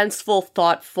 suspenseful,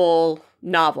 thoughtful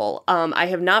novel. I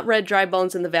have not read Dry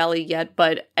Bones in the Valley yet,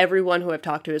 but everyone who I've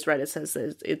talked to has read it says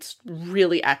that it's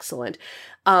really excellent.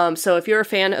 So if you're a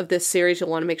fan of this series,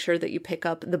 you'll want to make sure that you pick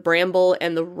up The Bramble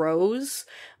and the Rose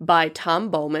by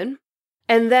Tom Bowman.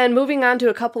 And then moving on to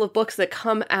a couple of books that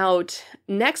come out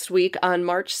next week on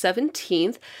March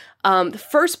 17th. The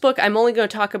first book I'm only going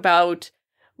to talk about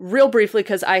real briefly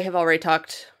because I have already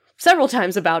talked several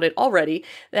times about it already.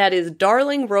 That is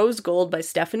Darling Rose Gold by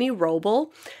Stephanie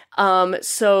Wrobel.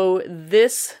 So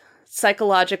this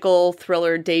psychological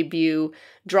thriller debut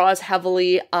draws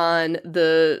heavily on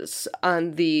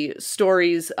the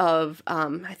stories of,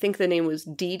 I think the name was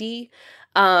Dee Dee,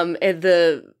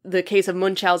 the case of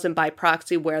Munchausen by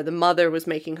proxy, where the mother was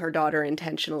making her daughter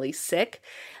intentionally sick.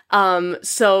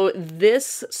 So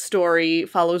this story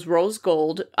follows Rose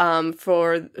Gold, who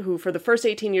for the first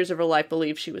 18 years of her life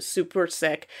believed she was super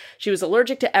sick. She was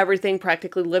allergic to everything,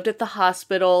 practically lived at the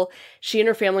hospital. She and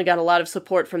her family got a lot of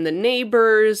support from the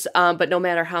neighbors, but no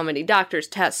matter how many doctors,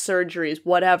 tests, surgeries,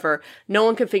 whatever, no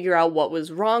one could figure out what was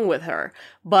wrong with her.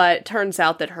 But it turns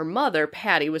out that her mother,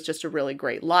 Patty, was just a really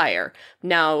great liar.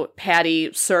 Now,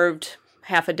 Patty served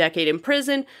half a decade in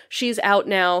prison. She's out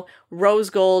now.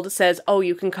 Rose Gold says, "Oh,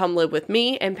 you can come live with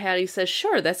me." And Patty says,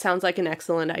 "Sure, that sounds like an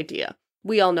excellent idea."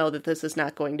 we all know that this is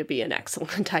not going to be an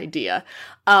excellent idea.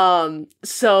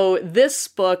 So this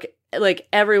book, like,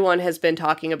 everyone has been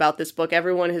talking about this book.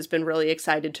 Everyone has been really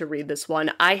excited to read this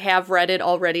one. I have read it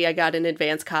already. I got an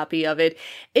advance copy of it.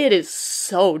 It is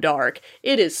so dark.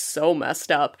 It is so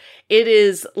messed up. It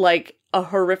is like a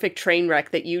horrific train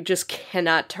wreck that you just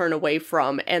cannot turn away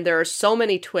from. And there are so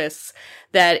many twists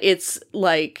that it's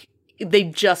like they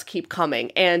just keep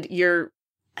coming, and you're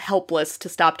helpless to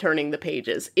stop turning the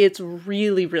pages. It's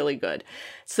really, really good.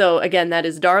 So again, that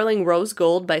is Darling Rose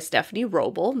Gold by Stephanie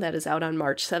Wrobel. That is out on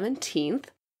March 17th.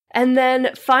 And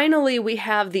then finally, we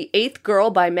have The Eighth Girl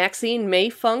by Maxine Mei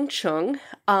Fung Chung,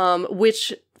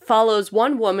 which follows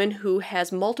one woman who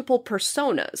has multiple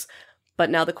personas. But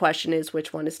now the question is,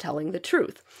 which one is telling the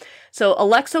truth? So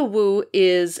Alexa Wu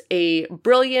is a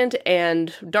brilliant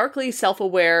and darkly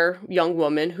self-aware young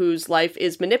woman whose life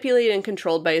is manipulated and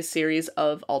controlled by a series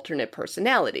of alternate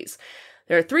personalities.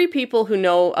 There are 3 people who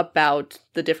know about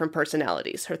the different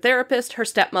personalities: her therapist, her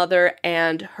stepmother,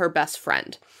 and her best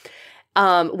friend.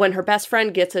 When her best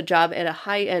friend gets a job at a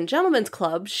high-end gentleman's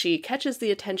club, she catches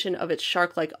the attention of its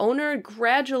shark-like owner,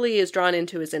 gradually is drawn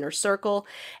into his inner circle,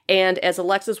 and as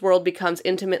Alexa's world becomes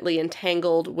intimately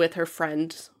entangled with her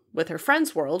friend's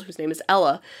world, whose name is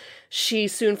Ella, she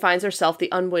soon finds herself the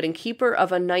unwitting keeper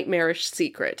of a nightmarish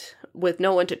secret. With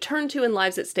no one to turn to and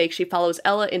lives at stake, she follows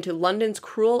Ella into London's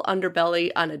cruel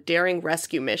underbelly on a daring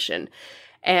rescue mission.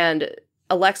 And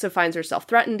Alexa finds herself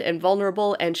threatened and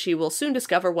vulnerable, and she will soon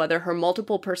discover whether her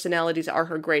multiple personalities are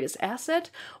her greatest asset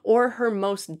or her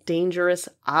most dangerous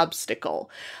obstacle.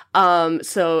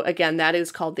 So again, that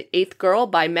is called The Eighth Girl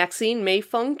by Maxine Mei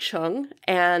Fung Chung,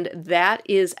 and that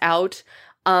is out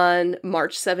on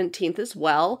March 17th as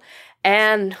well.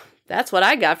 And that's what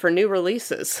I got for new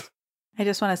releases. I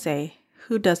just want to say,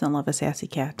 who doesn't love a sassy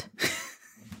cat?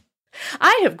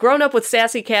 I have grown up with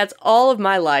sassy cats all of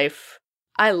my life.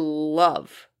 I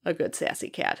love a good sassy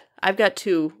cat. I've got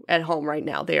 2 at home right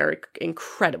now. They are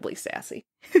incredibly sassy.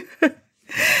 All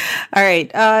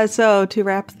right. So to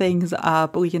wrap things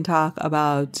up, we can talk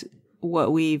about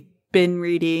what we've been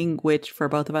reading, which for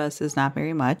both of us is not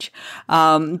very much.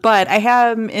 But I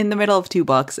am in the middle of 2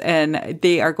 books and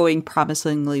they are going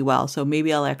promisingly well. So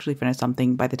maybe I'll actually finish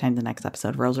something by the time the next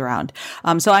episode rolls around.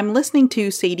 So I'm listening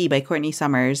to Sadie by Courtney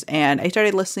Summers, and I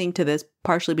started listening to this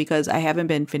partially because I haven't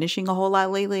been finishing a whole lot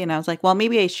lately. And I was like, well,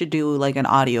 maybe I should do like an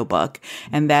audiobook,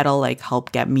 and that'll like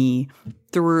help get me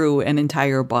through an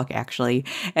entire book, actually.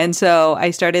 And so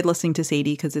I started listening to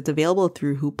Sadie because it's available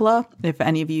through Hoopla. If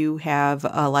any of you have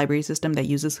a library system that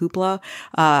uses Hoopla,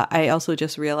 I also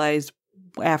just realized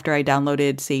after I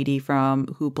downloaded Sadie from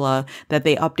Hoopla that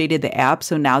they updated the app.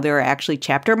 So now there are actually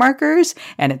chapter markers,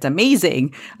 and it's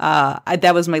amazing.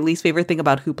 That was my least favorite thing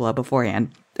about Hoopla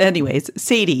beforehand. Anyways,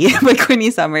 Sadie by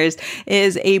Courtney Summers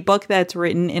is a book that's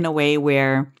written in a way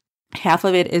where half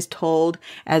of it is told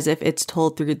as if it's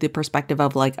told through the perspective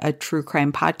of like a true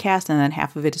crime podcast, and then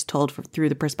half of it is told through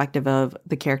the perspective of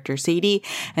the character Sadie.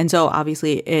 And so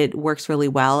obviously it works really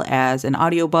well as an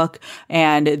audiobook,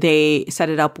 and they set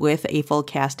it up with a full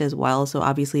cast as well. So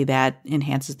obviously that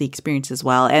enhances the experience as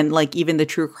well. And like even the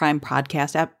true crime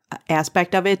podcast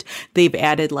aspect of it, they've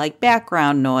added like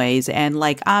background noise and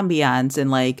like ambiance and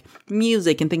like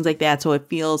music and things like that. So it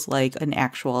feels like an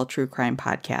actual true crime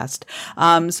podcast.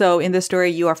 So in the story,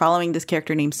 you are following this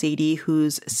character named Sadie,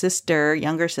 whose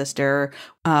younger sister,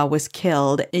 was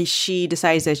killed. She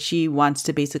decides that she wants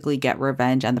to basically get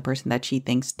revenge on the person that she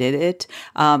thinks did it.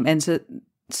 And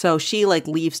so she like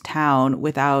leaves town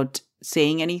without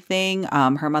saying anything.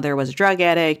 Her mother was a drug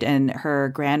addict, and her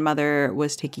grandmother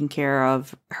was taking care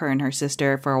of her and her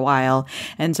sister for a while.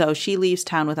 And so she leaves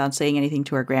town without saying anything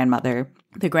to her grandmother.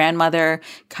 The grandmother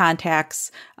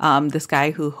contacts this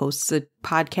guy who hosts a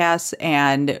podcast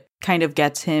and kind of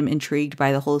gets him intrigued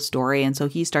by the whole story. And so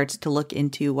he starts to look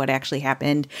into what actually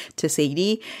happened to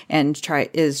Sadie and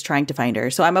is trying to find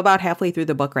her. So I'm about halfway through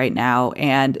the book right now,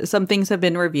 and some things have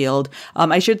been revealed.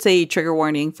 I should say trigger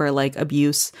warning for like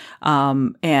abuse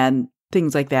and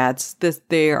things like that.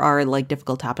 There are like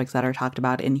difficult topics that are talked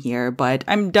about in here, but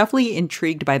I'm definitely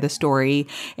intrigued by the story,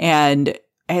 and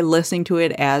listening to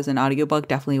it as an audiobook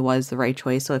definitely was the right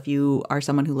choice. So if you are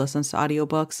someone who listens to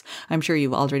audiobooks, I'm sure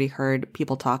you've already heard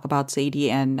people talk about Sadie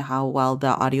and how well the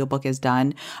audiobook is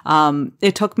done.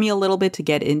 It took me a little bit to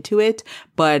get into it,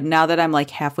 but now that I'm like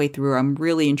halfway through, I'm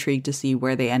really intrigued to see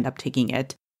where they end up taking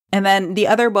it. And then the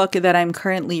other book that I'm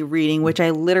currently reading, which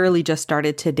I literally just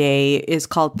started today, is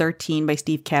called 13 by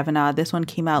Steve Kavanaugh. This one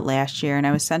came out last year, and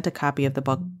I was sent a copy of the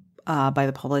book by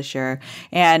the publisher.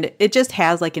 And it just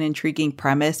has like an intriguing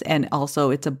premise. And also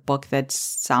it's a book that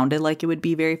sounded like it would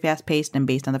be very fast paced, and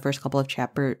based on the first couple of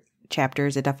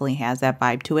chapters, it definitely has that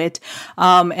vibe to it.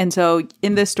 And so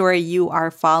in this story, you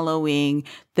are following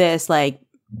this like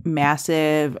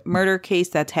massive murder case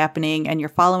that's happening, and you're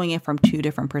following it from two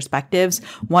different perspectives.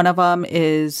 One of them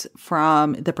is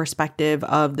from the perspective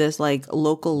of this like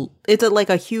local, it's like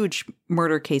a huge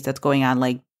murder case that's going on,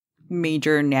 like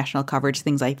major national coverage,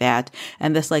 things like that.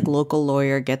 And this like local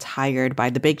lawyer gets hired by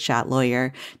the big shot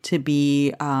lawyer to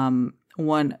be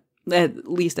one, at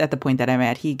least at the point that I'm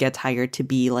at, he gets hired to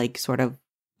be like sort of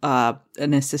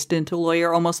an assistant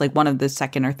lawyer, almost like one of the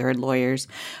second or third lawyers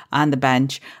on the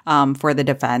bench for the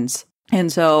defense.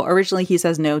 And so originally he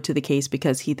says no to the case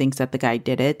because he thinks that the guy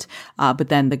did it. But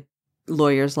then the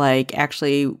lawyer's like,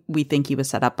 actually, we think he was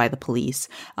set up by the police.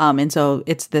 And so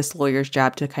it's this lawyer's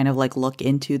job to kind of like look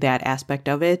into that aspect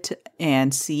of it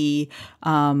and see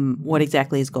what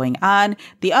exactly is going on.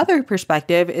 The other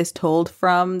perspective is told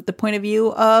from the point of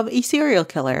view of a serial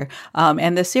killer.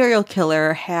 And the serial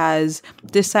killer has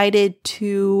decided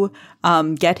to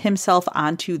get himself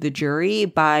onto the jury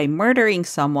by murdering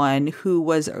someone who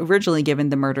was originally given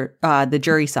the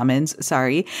jury summons,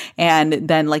 and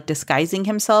then like disguising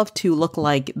himself to look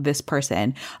like this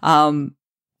person.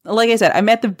 Like I said, I'm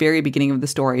at the very beginning of the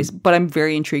stories, but I'm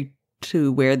very intrigued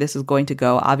to where this is going to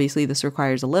go. Obviously, this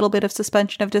requires a little bit of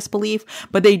suspension of disbelief,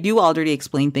 but they do already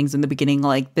explain things in the beginning,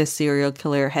 like this serial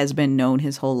killer has been known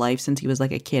his whole life since he was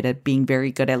like a kid at being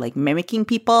very good at like mimicking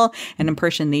people and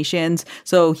impersonations.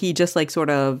 So he just like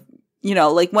sort of, you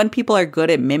know, like when people are good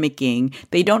at mimicking,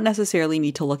 they don't necessarily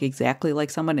need to look exactly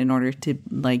like someone in order to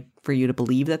like for you to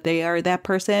believe that they are that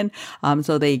person.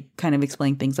 So they kind of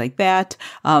explain things like that.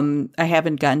 I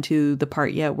haven't gotten to the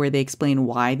part yet where they explain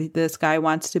why this guy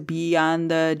wants to be on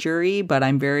the jury, but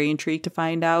I'm very intrigued to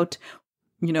find out,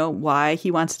 you know, why he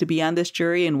wants to be on this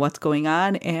jury and what's going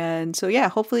on. And so, yeah,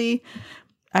 hopefully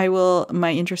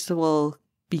my interest will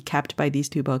be kept by these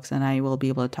two books, and I will be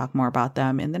able to talk more about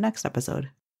them in the next episode.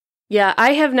 Yeah,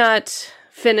 I have not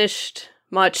finished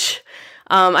much.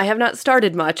 I have not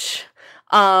started much.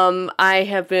 I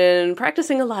have been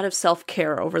practicing a lot of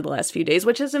self-care over the last few days,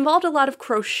 which has involved a lot of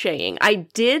crocheting. I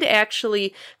did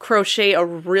actually crochet a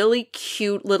really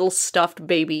cute little stuffed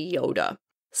baby Yoda.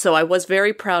 So I was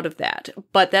very proud of that,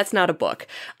 but that's not a book.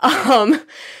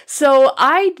 So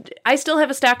I still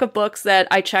have a stack of books that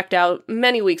I checked out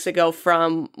many weeks ago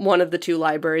from one of the two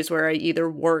libraries where I either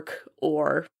work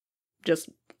or just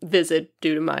visit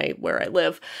due to where I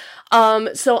live.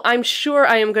 So I'm sure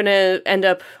I am going to end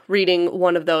up reading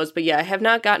one of those. But yeah, I have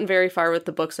not gotten very far with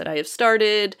the books that I have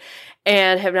started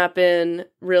and have not been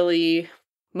really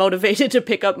motivated to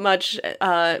pick up much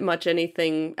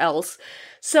anything else.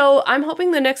 So I'm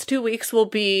hoping the next 2 weeks will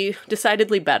be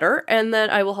decidedly better and that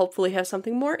I will hopefully have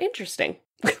something more interesting.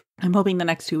 I'm hoping the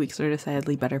next 2 weeks are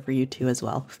decidedly better for you too as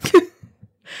well.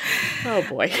 Oh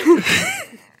boy.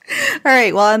 All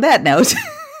right. Well, on that note,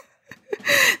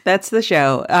 that's the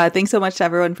show. Thanks so much to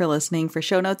everyone for listening. For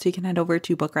show notes, you can head over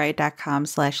to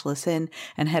bookriot.com/listen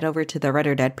and head over to the Read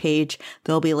or Dead page.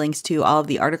 There'll be links to all of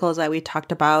the articles that we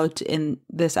talked about in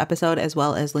this episode, as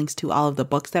well as links to all of the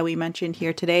books that we mentioned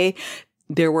here today.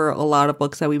 There were a lot of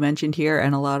books that we mentioned here,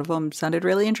 and a lot of them sounded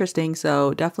really interesting.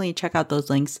 So definitely check out those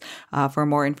links for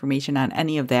more information on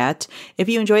any of that. If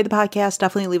you enjoyed the podcast,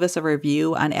 definitely leave us a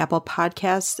review on Apple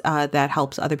Podcasts. That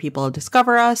helps other people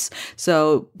discover us.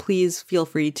 So please feel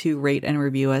free to rate and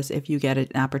review us if you get an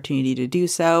opportunity to do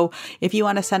so. If you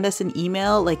want to send us an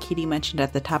email, like Katie mentioned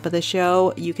at the top of the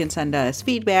show, you can send us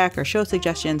feedback or show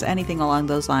suggestions, anything along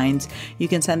those lines. You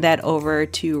can send that over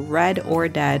to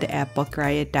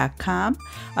readordead@bookriot.com.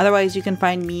 Otherwise, you can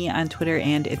find me on Twitter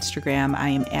and Instagram. I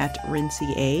am at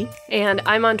RincyA. And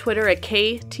I'm on Twitter at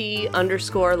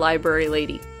KT_library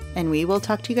lady. And we will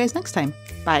talk to you guys next time.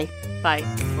 Bye.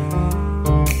 Bye.